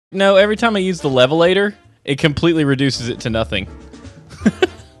No, every time I use the levelator, it completely reduces it to nothing.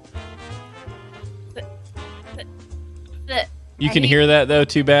 You can hear that, though?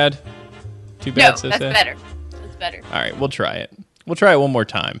 Too bad? Too bad, so that's sad? better. That's better. All right, we'll try it. We'll try it one more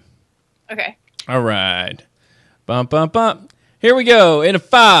time. Okay. All right. Bump, bump, bump. Here we go. In a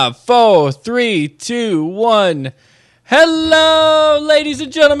 5, 4, 3, 2, 1. Hello, ladies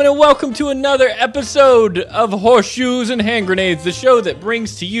and gentlemen, and welcome to another episode of Horseshoes and Hand Grenades, the show that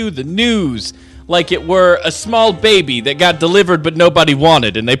brings to you the news like it were a small baby that got delivered but nobody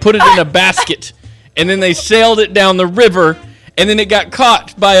wanted, and they put it in a basket, and then they sailed it down the river, and then it got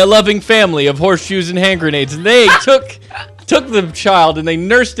caught by a loving family of horseshoes and hand grenades, and they took the child and they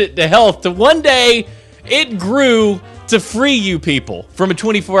nursed it to health to one day it grew to free you people from a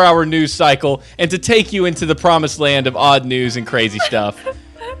 24-hour news cycle and to take you into the promised land of odd news and crazy stuff.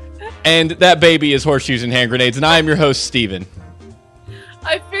 And that baby is Horseshoes and Hand Grenades, and I am your host, Steven.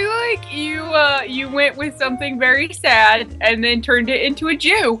 I feel like you went with something very sad and then turned it into a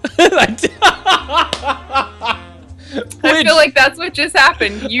Jew. I feel like that's what just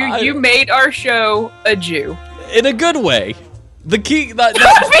happened. You made our show a Jew. In a good way. The key... because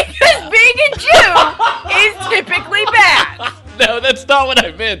being a Jew is typically bad. No, that's not what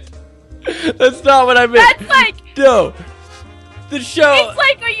I meant. That's not what I meant. That's like... No. The show... It's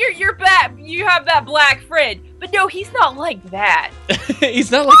like you're black. You have that black friend. But no, he's not like that.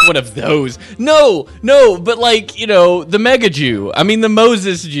 He's not like one of those. No, but like, you know, the mega Jew. I mean, the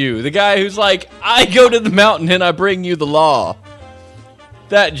Moses Jew. The guy who's like, I go to the mountain and I bring you the law.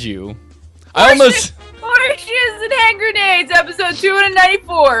 That Jew. Horseshoes and Hand Grenades, episode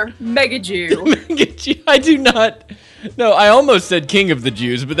 294. Mega Jew. Mega Jew. I do not... No, I almost said King of the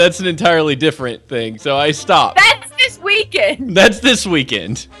Jews, but that's an entirely different thing, so I stopped. That's this weekend. That's this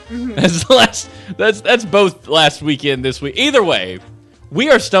weekend. Mm-hmm. That's both last weekend, this week. Either way, we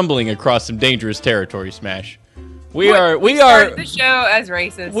are stumbling across some dangerous territory, Smash. We started the show as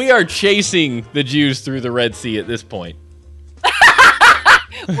racist. We are chasing the Jews through the Red Sea at this point.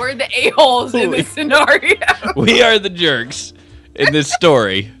 We're the a-holes in this scenario. We are the jerks in this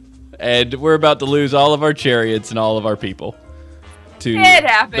story. And we're about to lose all of our chariots and all of our people to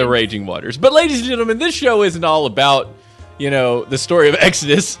the raging waters. But ladies and gentlemen, this show isn't all about, you know, the story of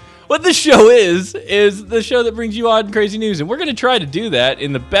Exodus. What this show is the show that brings you odd and crazy news. And we're going to try to do that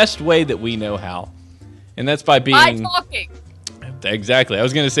in the best way that we know how. And that's by being... By talking. Exactly. I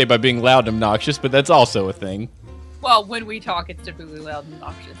was going to say by being loud and obnoxious, but that's also a thing. Well, when we talk, it's typically loud and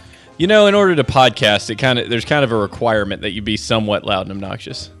obnoxious. You know, in order to podcast, there's kind of a requirement that you be somewhat loud and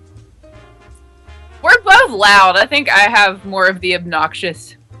obnoxious. We're both loud. I think I have more of the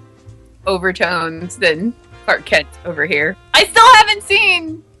obnoxious overtones than Clark Kent over here. I still haven't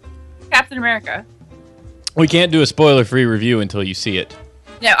seen Captain America. We can't do a spoiler-free review until you see it.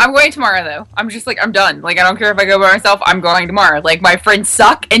 No, I'm going tomorrow, though. I'm just like, I'm done. Like, I don't care if I go by myself. I'm going tomorrow. Like, my friends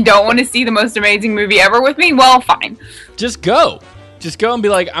suck and don't want to see the most amazing movie ever with me. Well, fine. Just go. Just go and be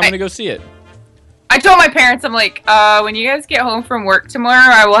like, I'm going to go see it. I told my parents, I'm like, when you guys get home from work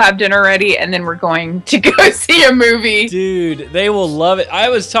tomorrow, I will have dinner ready, and then we're going to go see a movie. Dude, they will love it. I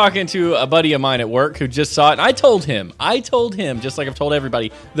was talking to a buddy of mine at work who just saw it, and I told him, just like I've told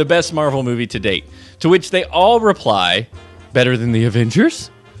everybody, the best Marvel movie to date. To which they all reply, better than the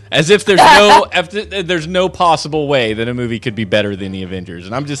Avengers? As if there's no possible way that a movie could be better than the Avengers.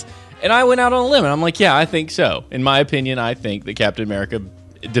 And I went out on a limb, and I'm like, yeah, I think so. In my opinion, I think that Captain America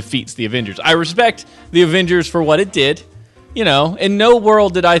defeats the Avengers. I respect the Avengers for what it did. You know, in no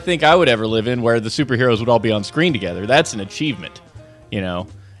world did I think I would ever live in where the superheroes would all be on screen together. That's an achievement. You know,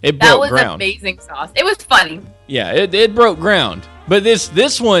 it broke ground. That was amazing sauce. It was funny. Yeah, it broke ground. But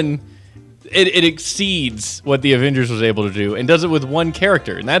this one, it exceeds what the Avengers was able to do and does it with one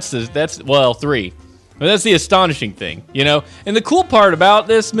character, and that's three. But that's the astonishing thing, you know. And the cool part about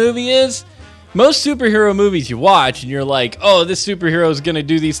this movie is, most superhero movies you watch and you're like, oh, this superhero is going to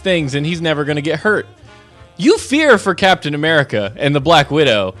do these things and he's never going to get hurt. You fear for Captain America and the Black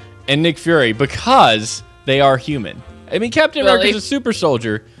Widow and Nick Fury because they are human. I mean, Captain America is a super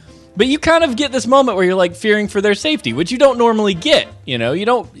soldier, but you kind of get this moment where you're like fearing for their safety, which you don't normally get. You know,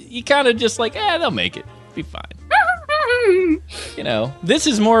 you kind of just like, they'll make it. Be fine. You know, this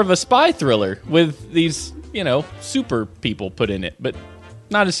is more of a spy thriller with these, you know, super people put in it, but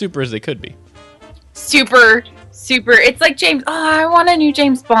not as super as they could be. Super. It's like James. Oh, I want a new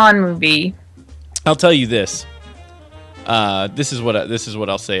James Bond movie. I'll tell you this. This is what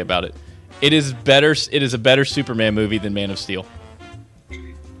I'll say about it. It is better. It is a better Superman movie than Man of Steel.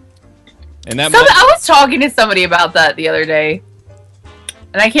 And that I was talking to somebody about that the other day,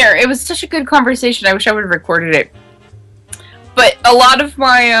 and I can't. It was such a good conversation. I wish I would have recorded it. But a lot of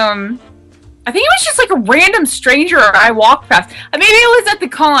my I think it was just like a random stranger I walked past. Maybe it was at the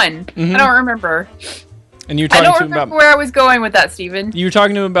con. I don't remember. And you're I talking don't to him remember about. where I was going with that, Steven. You were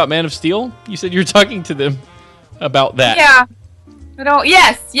talking to him about Man of Steel. You said you were talking to them about that. Yeah. I don't.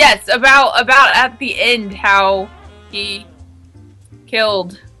 Yes. About at the end how he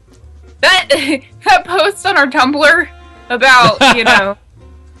killed that that post on our Tumblr about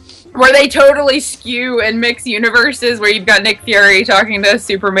where they totally skew and mix universes. Where you've got Nick Fury talking to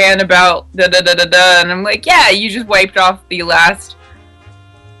Superman about da da da da da, and I'm like, yeah, you just wiped off the last.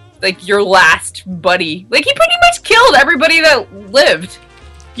 Like, your last buddy. Like, he pretty much killed everybody that lived.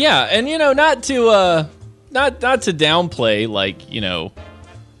 Yeah, and, not to downplay, like,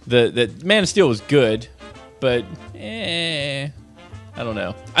 the Man of Steel was good, but, I don't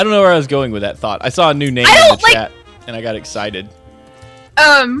know. I don't know where I was going with that thought. I saw a new name in the chat, and I got excited.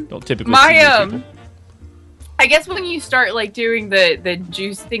 Don't typically see new people. I guess when you start, like, doing the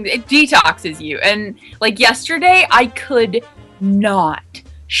juice thing, it detoxes you. And, like, yesterday, I could not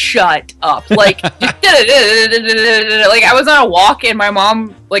shut up. Like, like I was on a walk and my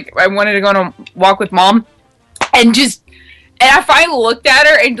mom, like, I wanted to go on a walk with mom and I finally looked at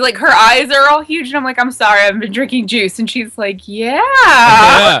her and, like, her eyes are all huge and I'm like, I'm sorry, I've been drinking juice. And she's like,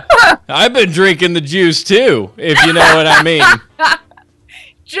 yeah. I've been drinking the juice too, if you know what I mean.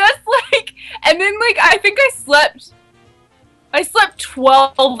 Just like, and then, like, I think I slept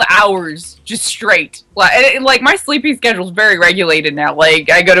 12 hours just straight. Like, my sleeping schedule is very regulated now. Like,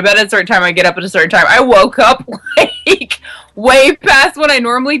 I go to bed at a certain time, I get up at a certain time. I woke up, like, way past what I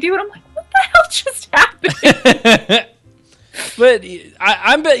normally do, and I'm like, what the hell just happened? But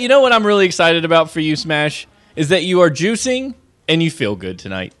I'm bet you know what I'm really excited about for you, Smash, is that you are juicing and you feel good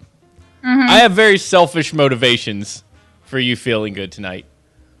tonight. Mm-hmm. I have very selfish motivations for you feeling good tonight.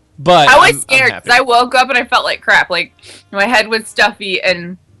 But I was scared because I woke up and I felt like crap. Like, my head was stuffy,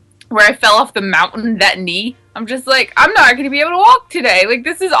 and where I fell off the mountain, that knee, I'm just like, I'm not going to be able to walk today. Like,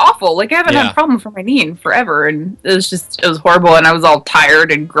 this is awful. Like, I haven't had a problem for my knee in forever, and it was horrible, and I was all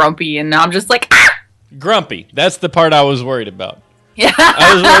tired and grumpy, and now I'm just like, ah! Grumpy. That's the part I was worried about. Yeah.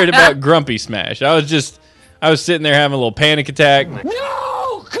 I was worried about Grumpy Smash. I was sitting there having a little panic attack.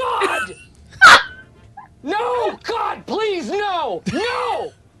 No, God! No, God, please, no!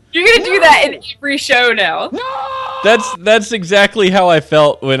 No! You're gonna do that in every show now. No! That's exactly how I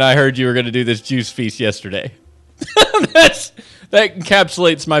felt when I heard you were gonna do this juice feast yesterday. That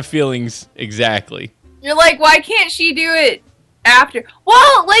encapsulates my feelings exactly. You're like, why can't she do it after?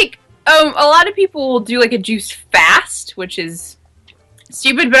 Well, like, a lot of people will do like a juice fast, which is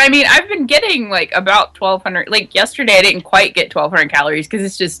stupid. But I mean, I've been getting like about 1,200. Like yesterday, I didn't quite get 1,200 calories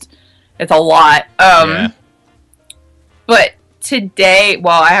because it's a lot. But today,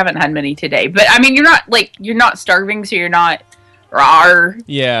 well, I haven't had many today, but I mean, you're not starving, so you're not rawr.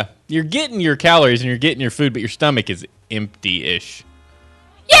 Yeah, you're getting your calories and you're getting your food, but your stomach is empty-ish.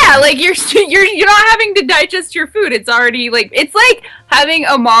 Yeah, like you're not having to digest your food. It's already like, it's like having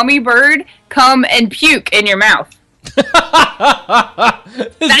a mommy bird come and puke in your mouth.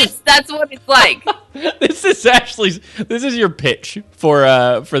 That's what it's like. This is your pitch for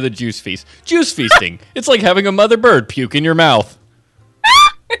the juice feast. Juice feasting. It's like having a mother bird puke in your mouth.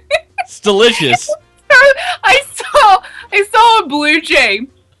 It's delicious. I saw a blue jay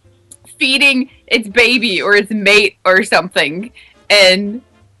feeding its baby or its mate or something, and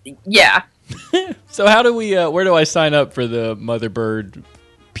yeah. So how do we? Where do I sign up for the mother bird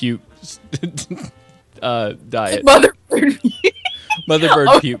puke diet? Mother bird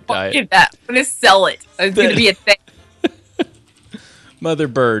puke diet. That. I'm gonna sell it. It's gonna be a thing. Mother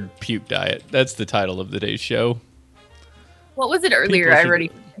bird puke diet. That's the title of today's show. What was it earlier? I already.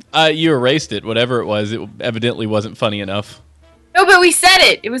 You erased it. Whatever it was, it evidently wasn't funny enough. No, but we said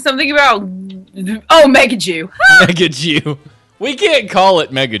it. It was something about Mega Jew. Mega Jew. We can't call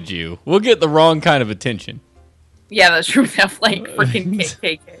it Mega Jew. We'll get the wrong kind of attention. Yeah, that's true. That's like freaking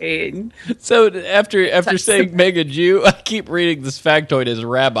KKK. So after saying Mega Jew, I keep reading this factoid as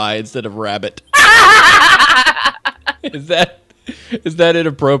rabbi instead of rabbit. Is that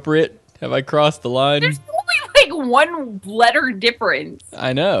inappropriate? Have I crossed the line? There's only like one letter difference.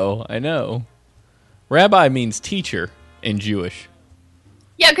 I know. Rabbi means teacher in Jewish.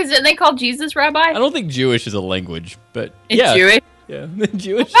 Yeah, because didn't they call Jesus rabbi? I don't think Jewish is a language, but it's yeah. Jewish? Yeah,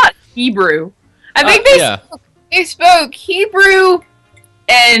 Jewish. What about Hebrew? I think they spoke Hebrew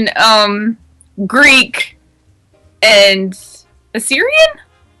and Greek and Assyrian?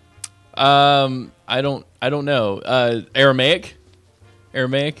 I don't know. Aramaic?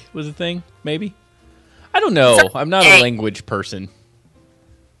 Aramaic was a thing, maybe? I don't know. I'm not a language person.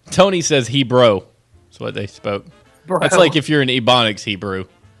 Tony says Hebrew. That's what they spoke. Bro. That's like if you're an Ebonics Hebrew.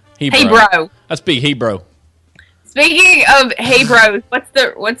 Hey, bro. That's big Hebrew. Speaking of hey, bro, what's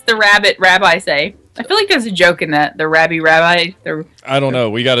the rabbit rabbi say? I feel like there's a joke in that. The rabbi. I don't know.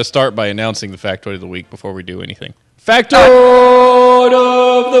 We got to start by announcing the factoid of the week before we do anything. Factoid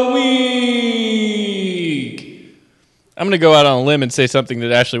of the week. I'm going to go out on a limb and say something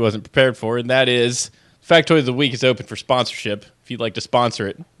that Ashley wasn't prepared for, and that is Factoid of the week is open for sponsorship. If you'd like to sponsor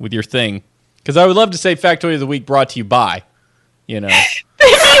it with your thing, because I would love to say Factoid of the week brought to you by, you know. If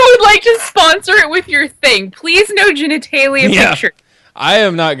you would like to sponsor it with your thing, please no genitalia picture. I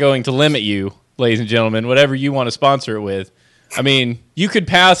am not going to limit you, ladies and gentlemen, whatever you want to sponsor it with. I mean, you could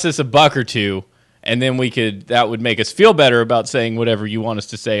pass us $1 or $2, and then that would make us feel better about saying whatever you want us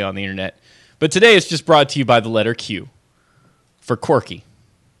to say on the internet. But today it's just brought to you by the letter Q for quirky.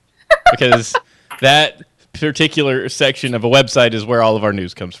 Because that particular section of a website is where all of our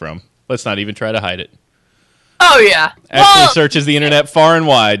news comes from. Let's not even try to hide it. Oh, yeah. Ashley searches the internet far and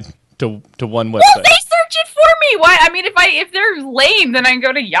wide to one website. Well, they search it for me. Why? I mean, if they're lame, then I can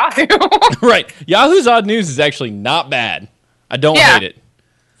go to Yahoo. Right. Yahoo's Odd News is actually not bad. I don't hate it.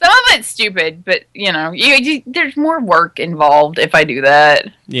 Some of it's stupid, but, there's more work involved if I do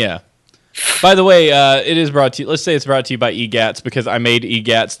that. Yeah. By the way, it is brought to you. Let's say it's brought to you by EGATS because I made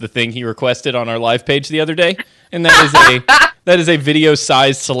EGATS the thing he requested on our live page the other day, and that is a video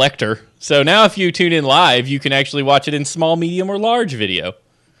size selector. So now, if you tune in live, you can actually watch it in small, medium, or large video.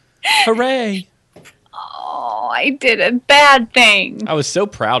 Hooray! Oh, I did a bad thing. I was so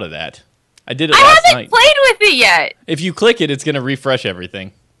proud of that. I did it last night. I haven't played with it yet. If you click it, it's going to refresh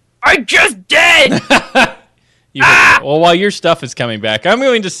everything. I just did. Well, while your stuff is coming back, I'm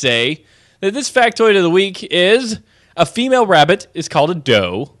going to say that this factoid of the week is a female rabbit is called a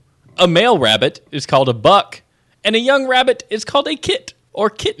doe, a male rabbit is called a buck, and a young rabbit is called a kit or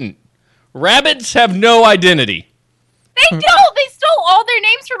kitten. Rabbits have no identity. They don't. They stole all their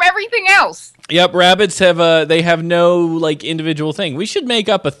names from everything else. Yep, rabbits have they have no individual thing. We should make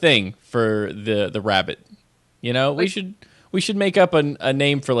up a thing for the rabbit. You know, we should make up a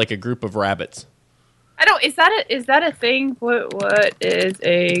name for a group of rabbits. I don't. Is that a thing? What is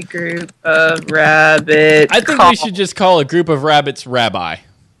a group of rabbits? I think we should just call a group of rabbits rabbi.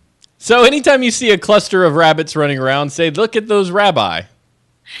 So anytime you see a cluster of rabbits running around, say, "Look at those rabbi."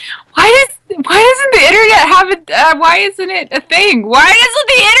 Why doesn't the internet have it? Why isn't it a thing? Why doesn't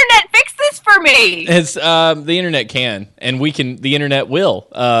the internet fix this for me? It's the internet can, and we can. The internet will.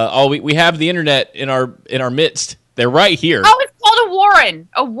 We have the internet in our midst. They're right here. Oh, it's called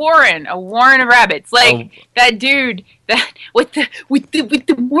a warren of rabbits. That dude that with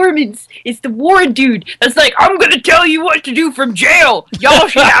the Mormons. It's the Warren dude. That's like, I'm gonna tell you what to do from jail. Y'all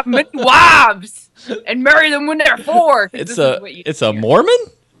should have many wives and marry them when they're 4. It's a Mormon.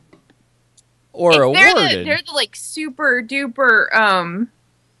 Or a warden. They're the super duper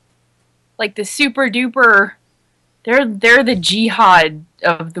the super duper. They're the jihad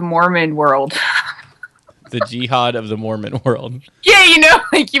of the Mormon world. The jihad of the Mormon world. Yeah,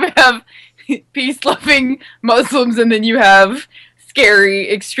 you have peace-loving Muslims, and then you have scary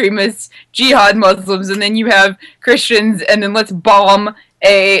extremist jihad Muslims, and then you have Christians, and then let's bomb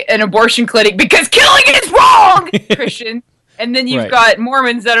an abortion clinic because killing is wrong. Christians. And then you've got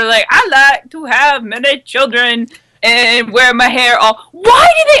Mormons that are like, I like to have many children and wear my hair all. Why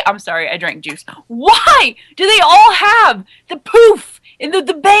do they? I'm sorry, I drank juice. Why do they all have the poof and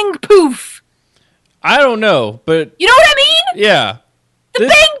the bang poof? I don't know, but you know what I mean? Yeah, the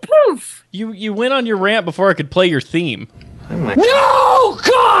bang poof. You went on your rant before I could play your theme. No,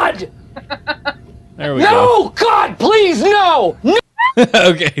 God! There we go. No, God, please, no!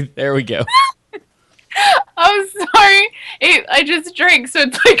 Okay, there we go. I'm sorry. I just drank, so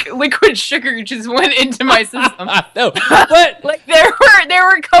it's like liquid sugar just went into my system. No, but there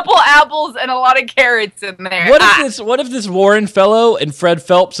were a couple apples and a lot of carrots in there. What if this Warren fellow and Fred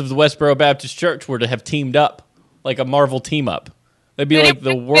Phelps of the Westboro Baptist Church were to have teamed up, like a Marvel team up? That'd be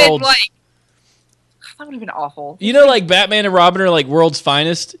the world's. That would have been awful. Batman and Robin are world's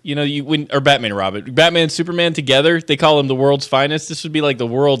finest. Or Batman and Robin, Batman and Superman together, they call them the world's finest. This would be the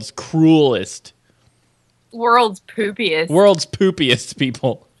world's cruelest. World's poopiest. World's poopiest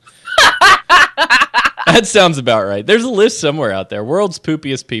people. That sounds about right. There's a list somewhere out there. World's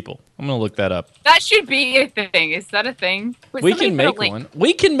poopiest people. I'm going to look that up. That should be a thing. Is that a thing? We can make one.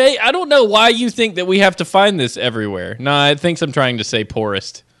 I don't know why you think that we have to find this everywhere. No, I think I'm trying to say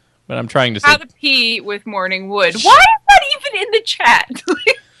poorest. But I'm trying to say... How to pee with morning wood. Why is that even in the chat?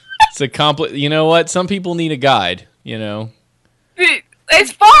 It's a You know what? Some people need a guide,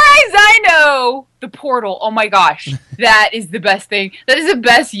 As far as I know, the portal, oh my gosh, that is the best thing. That is the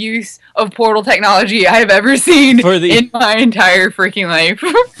best use of portal technology I have ever seen in my entire freaking life.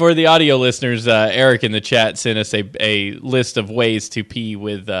 For the audio listeners, Eric in the chat sent us a list of ways to pee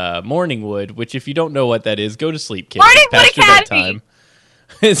with Morningwood, which if you don't know what that is, go to sleep, kids. Morningwood Academy!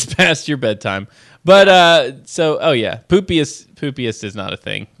 It's past your bedtime. But, Poopiest is not a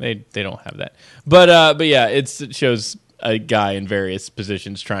thing. They don't have that. But yeah, it shows a guy in various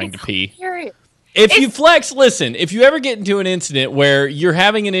positions trying to pee. If you ever get into an incident where you're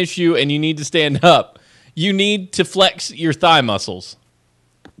having an issue and you need to stand up, you need to flex your thigh muscles.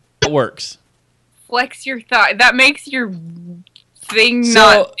 It works. Flex your thigh. That makes your thing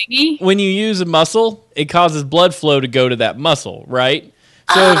not thingy? When you use a muscle, it causes blood flow to go to that muscle, right?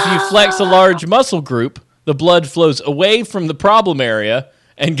 So if you flex a large muscle group, the blood flows away from the problem area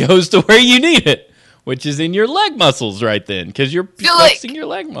and goes to where you need it. Which is in your leg muscles right then, because you're flexing your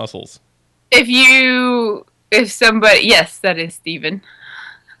leg muscles. If somebody, yes, that is Steven.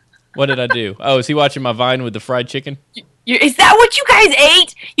 What did I do? Oh, is he watching my Vine with the fried chicken? Is that what you guys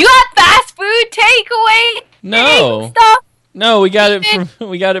ate? You got fast food takeaway? No. Stuff? No, we got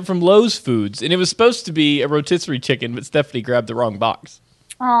it from Lowe's Foods, and it was supposed to be a rotisserie chicken, but Stephanie grabbed the wrong box.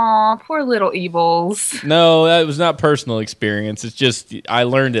 Aw, poor little evils. No, that was not personal experience. It's just I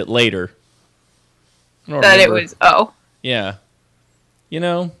learned it later. Yeah,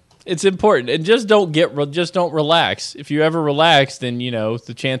 it's important, and just don't relax. If you ever relax, then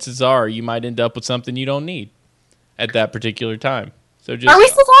the chances are you might end up with something you don't need at that particular time. So are we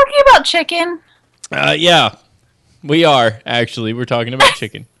still talking about chicken? Yeah, we are actually. We're talking about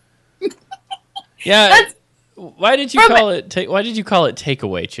chicken. Yeah. Why did you call it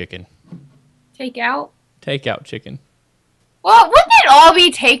takeaway chicken? Takeout chicken. Well, wouldn't it all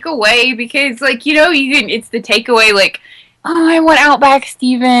be takeaway? Because, it's the takeaway, I want Outback,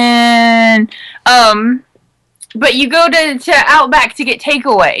 Steven. But you go to Outback to get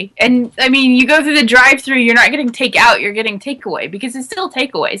takeaway. And, you go through the drive-thru, you're not getting takeout, you're getting takeaway. Because it's still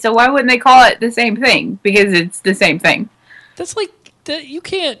takeaway. So why wouldn't they call it the same thing? Because it's the same thing. That's you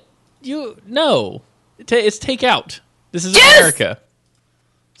can't, no. It's takeout. This is America.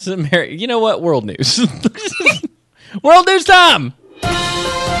 This is America. You know what? World news. World news time!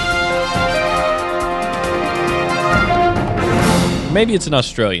 Maybe it's an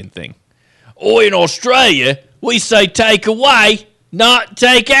Australian thing. In Australia, we say take away, not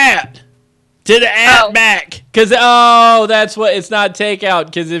take out. To the outback. Because, that's what, it's not take out.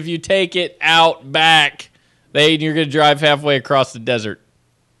 Because if you take it out back, then you're going to drive halfway across the desert.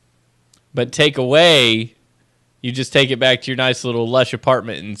 But take away, you just take it back to your nice little lush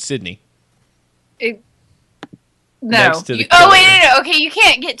apartment in Sydney. No. Okay, you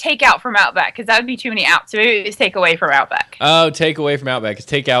can't get takeout from Outback because that would be too many outs. So maybe it's take away from Outback. Oh, take away from Outback. Because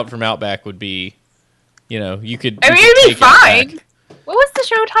take out from Outback would be, you could. It'd be fine. What was the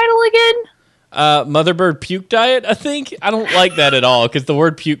show title again? Motherbird Puke Diet, I think. I don't like that at all because the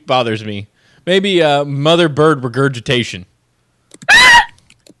word puke bothers me. Maybe Motherbird Regurgitation.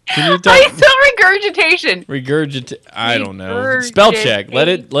 Can you talk? I said regurgitation. I don't know. Spell check. Let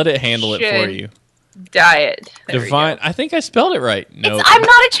it handle it for you. Diet. Define. I think I spelled it right. No, I'm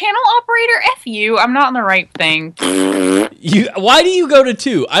not a channel operator. F you. I'm not in the right thing. Why do you go to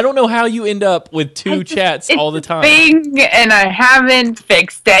two? I don't know how you end up with two chats all the time. Thing, and I haven't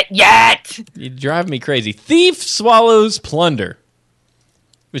fixed it yet. You drive me crazy. Thief swallows plunder.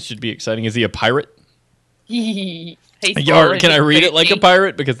 This should be exciting. Is he a pirate? Can I read it like a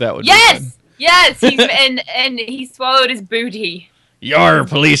pirate? Because that would be fun. Yes. And he swallowed his booty. Yar,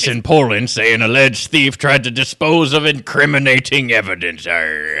 police in Poland say an alleged thief tried to dispose of incriminating evidence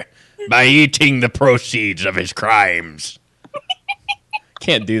by eating the proceeds of his crimes.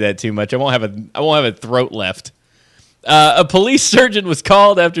 Can't do that too much. I won't have a throat left. A police surgeon was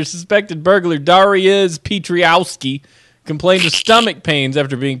called after suspected burglar Dariusz Pietrowski complained of stomach pains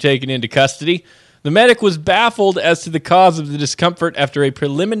after being taken into custody. The medic was baffled as to the cause of the discomfort after a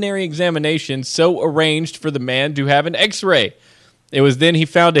preliminary examination so arranged for the man to have an x-ray. It was then he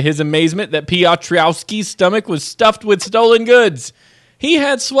found to his amazement that Piotrowski's stomach was stuffed with stolen goods. He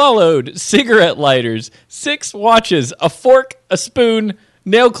had swallowed cigarette lighters, 6 watches, a fork, a spoon,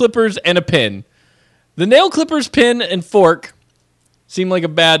 nail clippers, and a pen. The nail clippers, pen, and fork seemed like a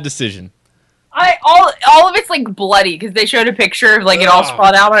bad decision. All of it's bloody because they showed a picture of it all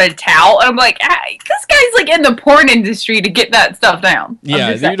sprawled out on a towel, and I'm like, this guy's in the porn industry to get that stuff down.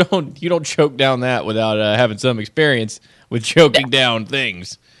 Yeah, you don't choke down that without having some experience with choking down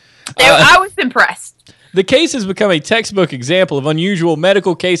things. I was impressed. The case has become a textbook example of unusual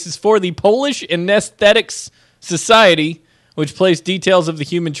medical cases for the Polish Anesthetics Society, which placed details of the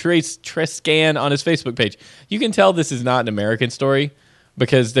human Trescan on his Facebook page. You can tell this is not an American story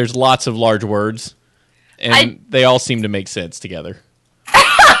because there's lots of large words, and they all seem to make sense together.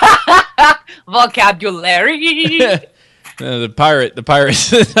 Vocabulary. The pirate,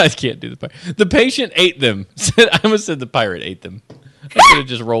 I can't do the pirate. The patient ate them. I almost said the pirate ate them. I could have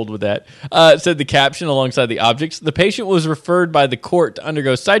just rolled with that. Said the caption alongside the objects. The patient was referred by the court to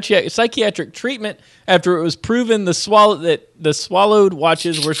undergo psychiatric treatment after it was proven that the swallowed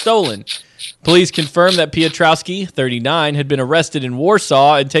watches were stolen. Police confirmed that Piotrowski, 39, had been arrested in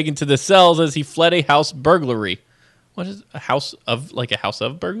Warsaw and taken to the cells as he fled a house burglary. What is a house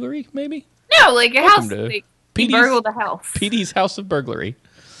of burglary? Maybe. No, like a house. to He burgled a house. PD's house of burglary.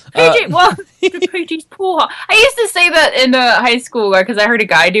 The PD's pool hall. I used to say that in high school because I heard a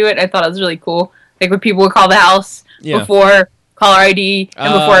guy do it. I thought it was really cool. Like when people would call the house before caller ID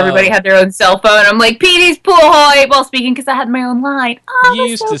and before everybody had their own cell phone. I'm like, PD's pool hall, 8-ball speaking because I had my own line. Oh, you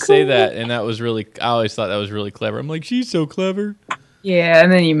used to say that, and that was really. I always thought that was really clever. I'm like, she's so clever. Yeah,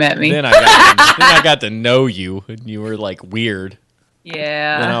 and then you met me. Then I got to know you, and you were like weird.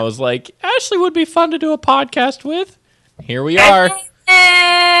 Yeah. And I was like, Ashley would be fun to do a podcast with. Here we are.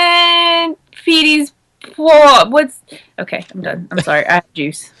 And PD's pool. Okay, I'm done. I'm sorry. I have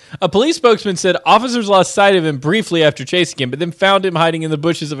juice. A police spokesman said officers lost sight of him briefly after chasing him, but then found him hiding in the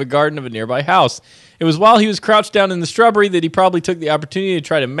bushes of a garden of a nearby house. It was while he was crouched down in the shrubbery that he probably took the opportunity to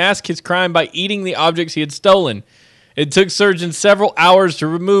try to mask his crime by eating the objects he had stolen. It took surgeons several hours to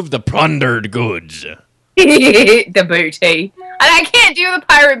remove the plundered goods. The booty. And I can't do the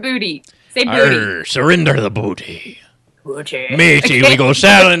pirate booty. Say booty. Arr, surrender the booty. Booty. Matey, we go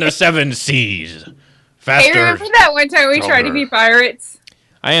sailing the 7 seas. Faster. Hey, remember that one time we tried to be pirates?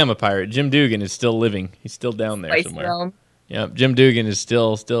 I am a pirate. Jim Dugan is still living. He's still down there somewhere. Film. Yep, Jim Dugan is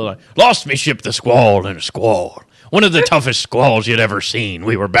still. Lost me ship the Squall in a squall. One of the toughest squalls you'd ever seen.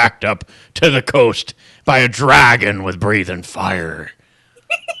 We were backed up to the coast by a dragon with breathing fire.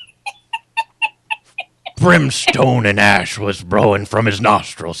 Brimstone and ash was blowing from his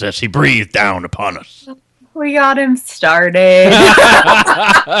nostrils as he breathed down upon us. We got him started.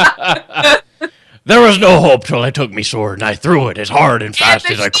 There was no hope till I took me sword and I threw it as hard and fast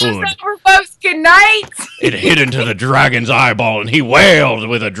as I could. Folks, good night. It hit into the dragon's eyeball and he wailed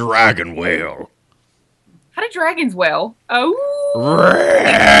with a dragon wail. How do dragons wail? Oh.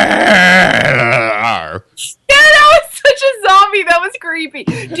 That That was such a zombie. That was creepy.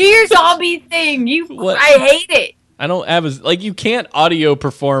 Do your zombie thing. What? I hate it. I don't have you can't audio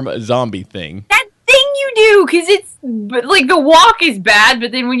perform a zombie thing. That thing you do, because it's like the walk is bad,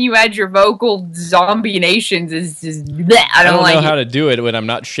 but then when you add your vocal zombie nations is just bleh. I don't like know how to do it when I'm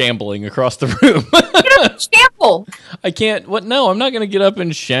not shambling across the room. Get up and shamble. I can't. What? No, I'm not going to get up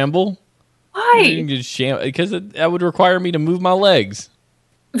and shamble. Why? Because that would require me to move my legs.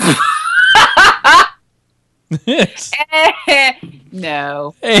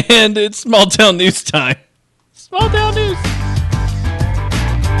 No. And it's small town news time. Small town news.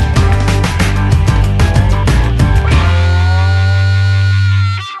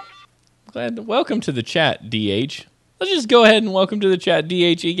 Welcome to the chat, DH. Let's just go ahead and welcome to the chat,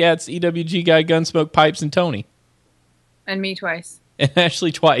 DH, EGATS, EWG Guy, Gunsmoke, Pipes, and Tony. And me twice. And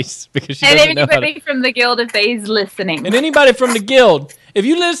Ashley twice, because she and doesn't know how to... anybody from the guild if they's listening. And anybody from the guild. If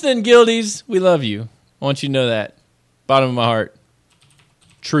you listen, guildies, we love you. I want you to know that. Bottom of my heart.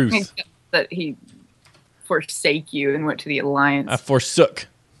 Truth. That he forsake you and went to the Alliance. I forsook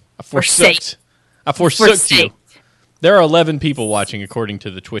you. Forsake. There are 11 people watching, according to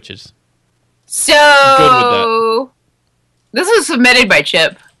the Twitches. So, good with that. This was submitted by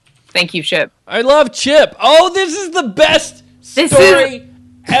Chip. Thank you, Chip. I love Chip. Oh, this is the best story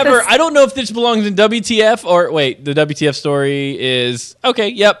ever. I don't know if this belongs in WTF or... Wait, the WTF story is... Okay,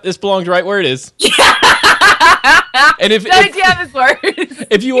 yep, this belongs right where it is. And WTF is worse.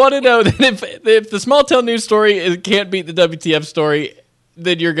 If you want to know that if the small town news story can't beat the WTF story,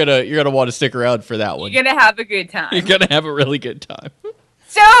 then you're gonna want to stick around for that one. You're gonna have a good time. You're gonna have a really good time.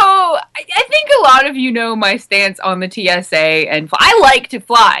 So, I think a lot of you know my stance on the TSA, and I like to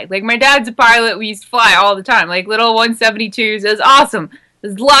fly. Like, my dad's a pilot, we used to fly all the time. Like, little 172s, it was awesome. It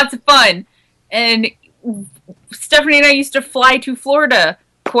was lots of fun. And Stephanie and I used to fly to Florida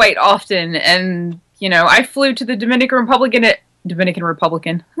quite often, and, you know, I flew to the Dominican Republic. I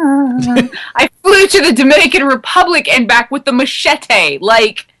flew to the Dominican Republic and back with the machete,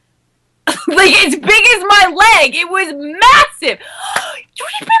 like as big as my leg. It was massive. Do you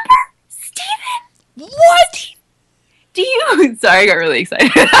remember, Steven? What? Do you? Sorry, I got really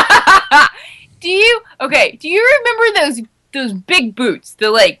excited. Do you remember those those big boots, the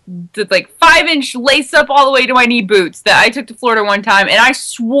 5-inch lace up all the way to my knee boots that I took to Florida one time, and I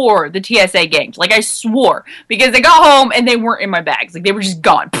swore the TSA ganked. Like, I swore, because I got home and they weren't in my bags. Like, they were just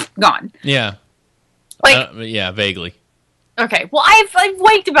gone. Gone. Yeah. Like, yeah, vaguely. Okay, well, I've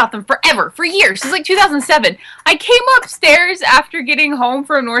waked about them forever, for years, since like 2007. I came upstairs after getting home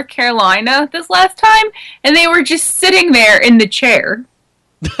from North Carolina this last time, and they were just sitting there in the chair.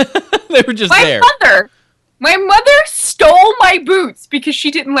 They were just there. My mother stole my boots because she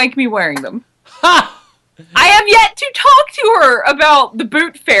didn't like me wearing them. Ha! I have yet to talk to her about the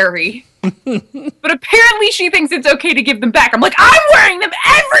boot fairy. But apparently she thinks it's okay to give them back. I'm like, I'm wearing them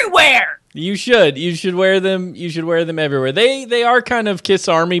everywhere! You should. You should wear them. You should wear them everywhere. They are kind of Kiss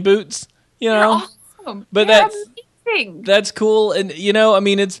Army boots, you know. They're awesome. But They're amazing. that's cool. And I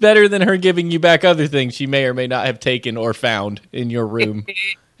mean, it's better than her giving you back other things she may or may not have taken or found in your room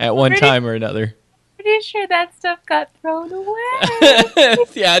at one time or another. Pretty sure that stuff got thrown away.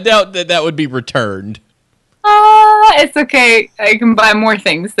 Yeah, I doubt that would be returned. It's okay. I can buy more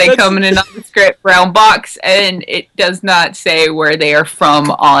things. They come in a nondescript brown box, and it does not say where they are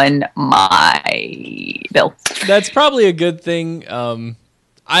from on my bill. That's probably a good thing.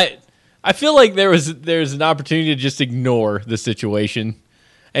 I feel like there's an opportunity to just ignore the situation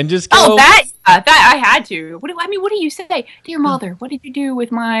and just go. Oh, that I had to. What do you say, dear mother? What did you do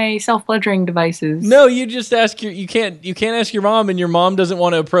with my self-pleasuring devices? No, you just ask you can't ask your mom, and your mom doesn't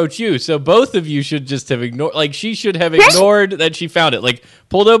want to approach you. So both of you should just have ignored. Like, she should have ignored that she found it. Like,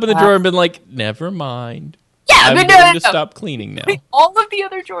 pulled open the drawer and been like, "Never mind. Yeah, I'm but going to stop cleaning now." All of the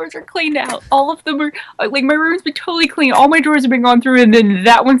other drawers are cleaned out. All of them are like, my room's been totally clean. All my drawers have been gone through, and then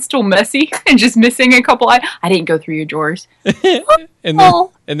that one's still messy and just missing a couple. I didn't go through your drawers. and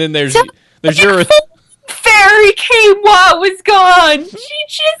then there's your fairy came while it was gone. She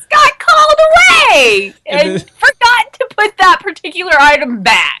just got called away and forgot to put that particular item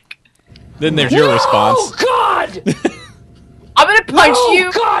back. Then there's your response. Oh, God! I'm gonna punch you.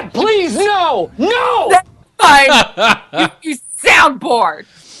 Oh, God, please, no! No! You soundboard.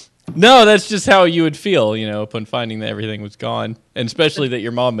 No, that's just how you would feel, upon finding that everything was gone, and especially that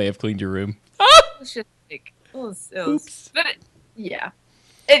your mom may have cleaned your room. It's just like, yeah.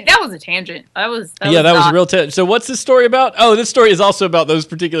 That was a tangent. That was a real tangent. So what's this story about? Oh, this story is also about those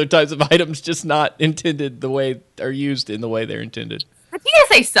particular types of items, just not intended the way, or used in the way they're intended. The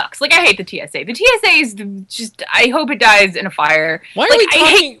TSA sucks. Like, I hate the TSA. The TSA is just, I hope it dies in a fire. Why are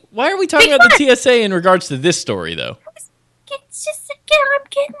we talking about the TSA in regards to this story, though? It's just, again, I'm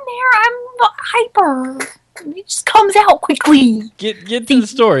getting there. I'm hyper. It just comes out quickly. Get to the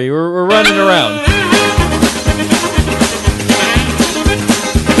story. We're running around.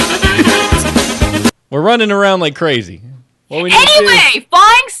 We're running around like crazy. Anyway,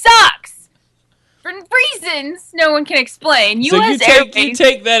 flying sucks. For reasons no one can explain. So you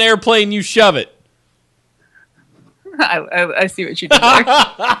take that airplane, you shove it. I see what you did there.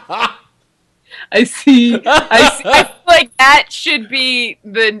 I see. I feel like that should be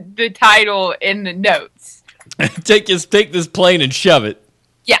the title in the notes. Take this plane and shove it.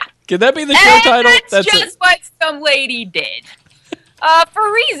 Yeah. Could that be the show title? That's just what some lady did.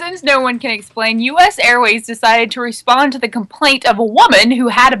 For reasons no one can explain, U.S. Airways decided to respond to the complaint of a woman who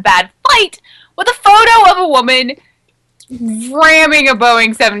had a bad flight with a photo of a woman ramming a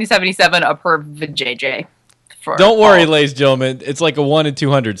Boeing 777 up her vajayjay. Don't worry, ladies and gentlemen. It's like a 1 in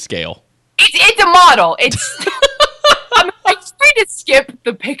 200 scale. It's a model. It's. I just tried to skip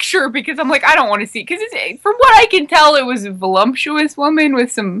the picture because I'm like, I don't want to see. Because from what I can tell, it was a voluptuous woman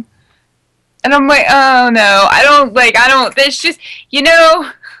with some. And I'm like, oh no, I don't. There's just,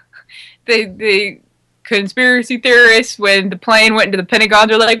 the conspiracy theorists, when the plane went into the Pentagon,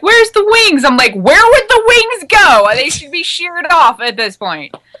 they're like, where's the wings? I'm like, where would the wings go? They should be sheared off at this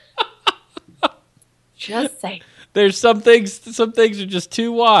point. Just saying. There's some things are just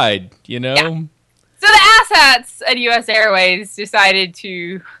too wide, Yeah. So the asshats at U.S. Airways decided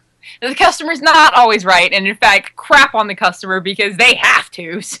the customer's not always right, and in fact, crap on the customer because they have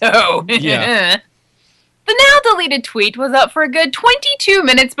to, so. Yeah. The now deleted tweet was up for a good 22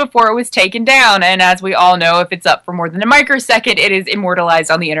 minutes before it was taken down, and as we all know, if it's up for more than a microsecond, it is immortalized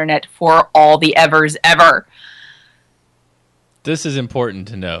on the internet for all the evers ever. This is important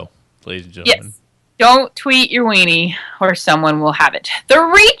to know, ladies and gentlemen. Yes. Don't tweet your weenie, or someone will have it.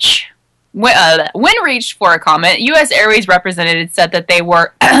 When reached for a comment, U.S. Airways representative said that they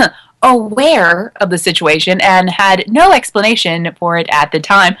were aware of the situation and had no explanation for it at the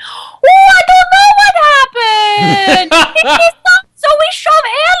time. Oh, I don't know what happened! So we shove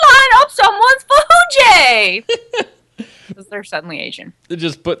airline up someone's vajayjay! Because they're suddenly Asian. They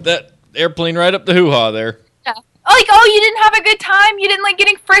just put that airplane right up the hoo-ha there. Yeah. like, oh, you didn't have a good time, you didn't like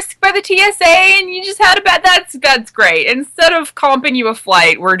getting frisked by the TSA, and you just had a bad. That's great. Instead of comping you a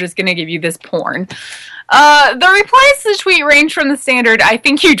flight, we're just gonna give you this porn. The replies to the tweet range from the standard, I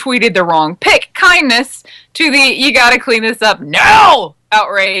think you tweeted the wrong pick, kindness, to the you gotta clean this up now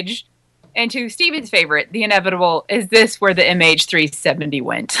outrage, and to Steven's favorite, the inevitable, is this where the MH370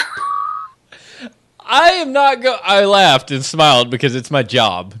 went? I am not I laughed and smiled because it's my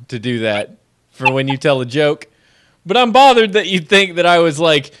job to do that for when you tell a joke. But I'm bothered that you think that I was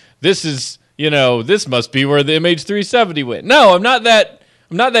like, this is, this must be where the MH370 went. No, I'm not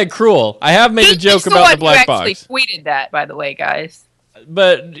that cruel. I have made a joke about the black box. Actually tweeted that, by the way, guys.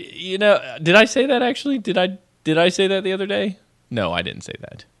 But, did I say that actually? Did I say that the other day? No, I didn't say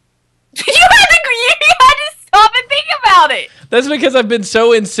that. You had to stop and think about it. That's because I've been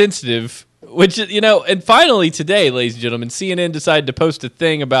so insensitive. Which, and finally today, ladies and gentlemen, CNN decided to post a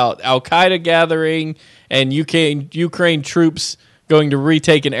thing about Al-Qaeda gathering and Ukraine troops going to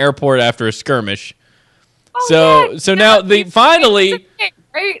retake an airport after a skirmish. Oh, so now finally,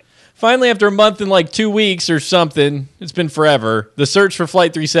 right? Finally, after a month and like 2 weeks or something, it's been forever, the search for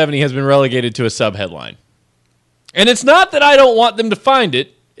Flight 370 has been relegated to a sub-headline. And it's not that I don't want them to find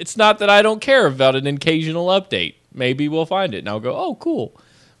it. It's not that I don't care about an occasional update. Maybe we'll find it and I'll go, oh, cool.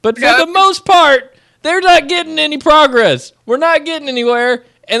 But for the most part, they're not getting any progress. We're not getting anywhere.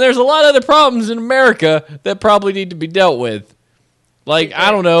 And there's a lot of other problems in America that probably need to be dealt with. Like, I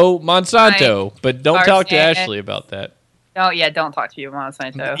don't know, Monsanto. But don't talk to Ashley about that. Oh, yeah, don't talk to you,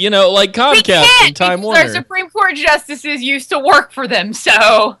 Monsanto. Like Comcast and Time Warner. Our Supreme Court justices used to work for them,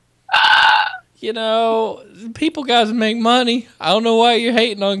 so... people got to make money. I don't know why you're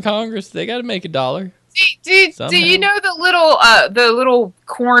hating on Congress. They got to make $1. Do you know the little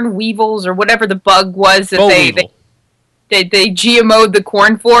corn weevils or whatever the bug was that they GMO'd the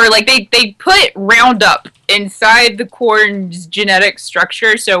corn for? Like they put Roundup inside the corn's genetic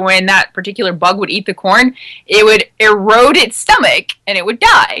structure, so when that particular bug would eat the corn, it would erode its stomach and it would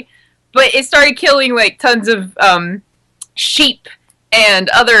die. But it started killing like tons of sheep and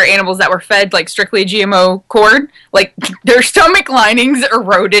other animals that were fed like strictly GMO corn, like their stomach linings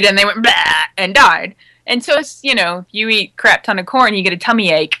eroded and they went blah and died. And so it's, if you eat crap ton of corn, you get a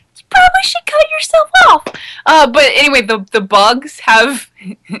tummy ache. You probably should cut yourself off. But anyway, the bugs have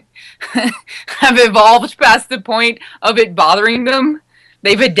have evolved past the point of it bothering them.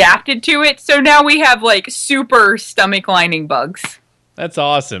 They've adapted to it, so now we have like super stomach lining bugs. That's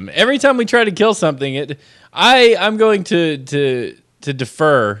awesome. Every time we try to kill something, I'm going to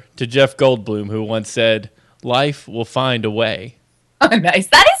defer to Jeff Goldblum, who once said, "Life will find a way." Oh, nice.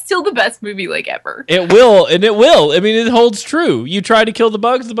 That is still the best movie like ever. It will, and it will. I mean, it holds true. You try to kill the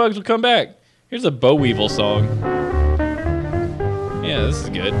bugs will come back. Here's a Boll Weevil song. Yeah, this is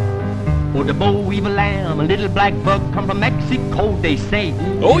good. Oh, the boll weevil lamb, a little black bug, come from Mexico, they say.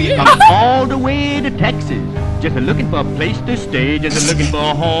 Oh, yeah. Come all the way to Texas, just looking for a place to stay, just looking for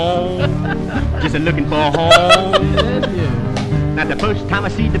a home, just looking for a home. Now, the first time I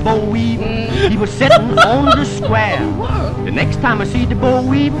see the boll weevil, he was sitting on the square. The next time I see the boll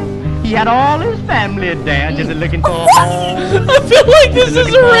weevil, he had all his family there, just looking for a home. I feel like this is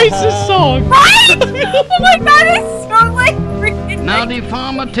a racist song. Right? Oh my God, it's so like freaking. Now the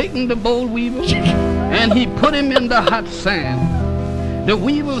farmer taking the boll weevil and he put him in the hot sand. The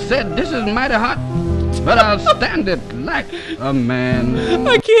weevil said, "This is mighty hot, but I'll stand it like a man."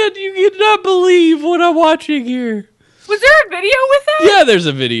 You cannot believe what I'm watching here. Was there a video with that? Yeah, there's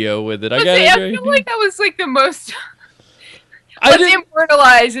a video with it. I feel like that was like the most. Let's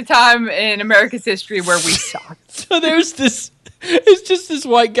immortalize a time in America's history where we sucked. So there's this. It's just this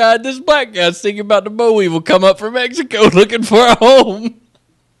white guy and this black guy singing about the boll weevil come up from Mexico looking for a home.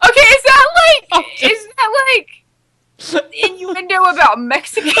 Okay, is that like innuendo about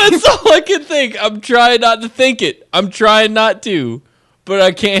Mexicans? That's all I can think. I'm trying not to think it. I'm trying not to, but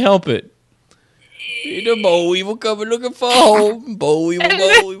I can't help it. The boll weevil coming looking for a home. Boll weevil,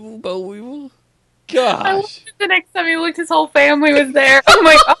 boll weevil, boll weevil. Gosh. I wish the next time he looked, his whole family was there. I'm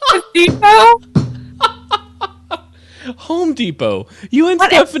like, Office Depot? Home Depot. You and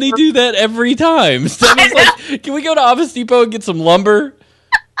Stephanie do that every time. Stephanie's like, can we go to Office Depot and get some lumber?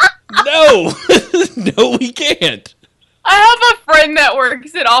 No. No, we can't. I have a friend that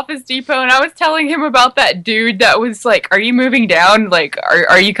works at Office Depot, and I was telling him about that dude that was like, "Are you moving down? Like,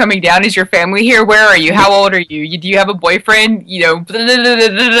 are you coming down? Is your family here? Where are you? How old are you? Do you have a boyfriend?"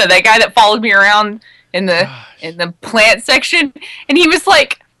 That guy that followed me around in the plant section, and he was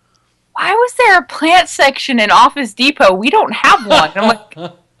like, "Why was there a plant section in Office Depot? We don't have one." And I'm like,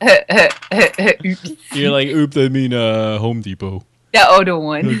 You're like, "Oops, I mean Home Depot." The other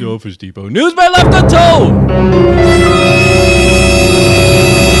one. The Office Depot. News by Left Untold!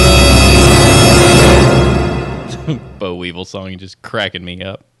 Bo Weevil song just cracking me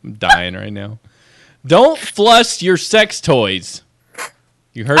up. I'm dying right now. Don't flush your sex toys.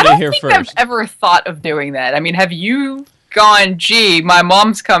 You heard it here first. I've ever thought of doing that. I mean, have you gone, gee, my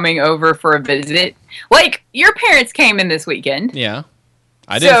mom's coming over for a visit? Like, your parents came in this weekend. Yeah.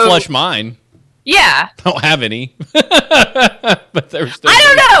 I didn't flush mine. Yeah. I don't have any. But there was still I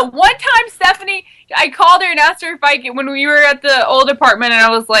don't know. One time, Stephanie, I called her and asked her if I could, when we were at the old apartment, and I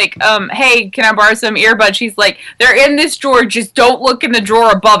was like, hey, can I borrow some earbuds? She's like, they're in this drawer. Just don't look in the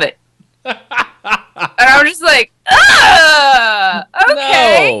drawer above it. And I was just like,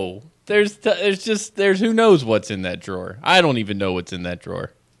 okay. No. There's who knows what's in that drawer. I don't even know what's in that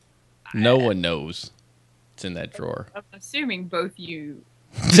drawer. No one knows what's in that drawer. I'm assuming both you.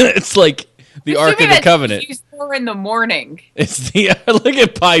 It's like the Ark of the Covenant. You store in the morning. It's the look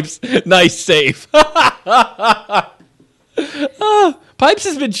at Pipes. Nice save. Pipes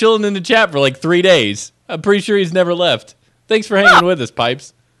has been chilling in the chat for like 3 days. I'm pretty sure he's never left. Thanks for hanging with us,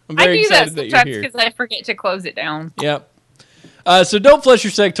 Pipes. I'm very excited that you're here. Because I forget to close it down. Yep. So don't flush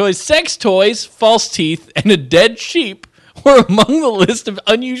your sex toys. Sex toys, false teeth, and a dead sheep were among the list of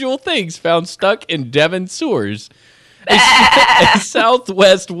unusual things found stuck in Devon sewers. A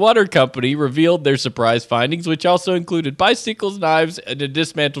Southwest Water Company revealed their surprise findings, which also included bicycles, knives, and a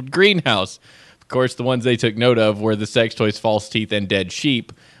dismantled greenhouse. Of course, the ones they took note of were the sex toys, false teeth, and dead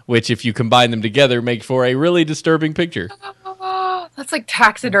sheep, which, if you combine them together, make for a really disturbing picture. That's like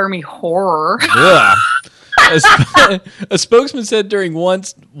taxidermy horror. Ugh. A spokesman said during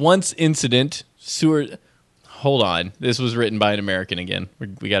once incident, sewer... Hold on. This was written by an American again.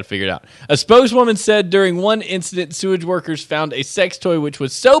 We got to figure it out. A spokeswoman said during one incident, sewage workers found a sex toy which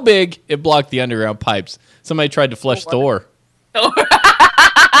was so big it blocked the underground pipes. Somebody tried to flush Thor.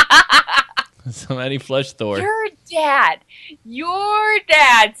 Somebody flushed Thor. Your dad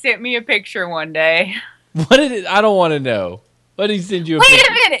sent me a picture one day. What did it? I don't want to know. What did he send you a picture?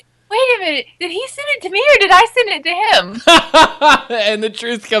 Wait a minute. Did he send it to me or did I send it to him? And the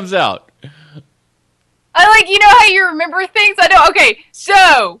truth comes out. I like, you know how you remember things? I don't. Okay,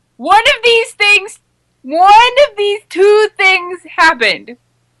 so one of these two things happened.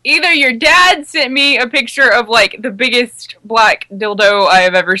 Either your dad sent me a picture of like the biggest black dildo I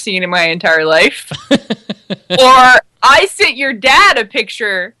have ever seen in my entire life, or I sent your dad a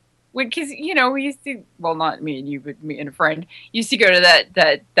picture. Because, you know, we used to, well, not me and you, but me and a friend, used to go to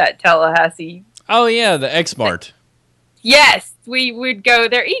that Tallahassee. Oh, yeah, the X-Mart. Yes, we would go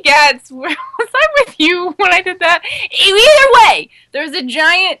there. Egads, was I with you when I did that? Either way, there was a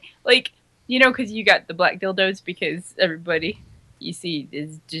giant, like, you know, because you got the black dildos because everybody you see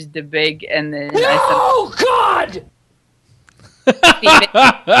is just the big, and then God!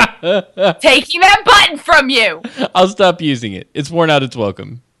 Taking that button from you. I'll stop using it. It's worn out its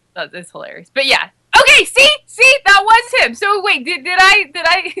welcome. That's hilarious. But yeah. Okay, see, that was him. So wait, did I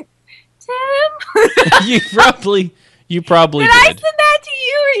Tim? You probably did. Did I send that to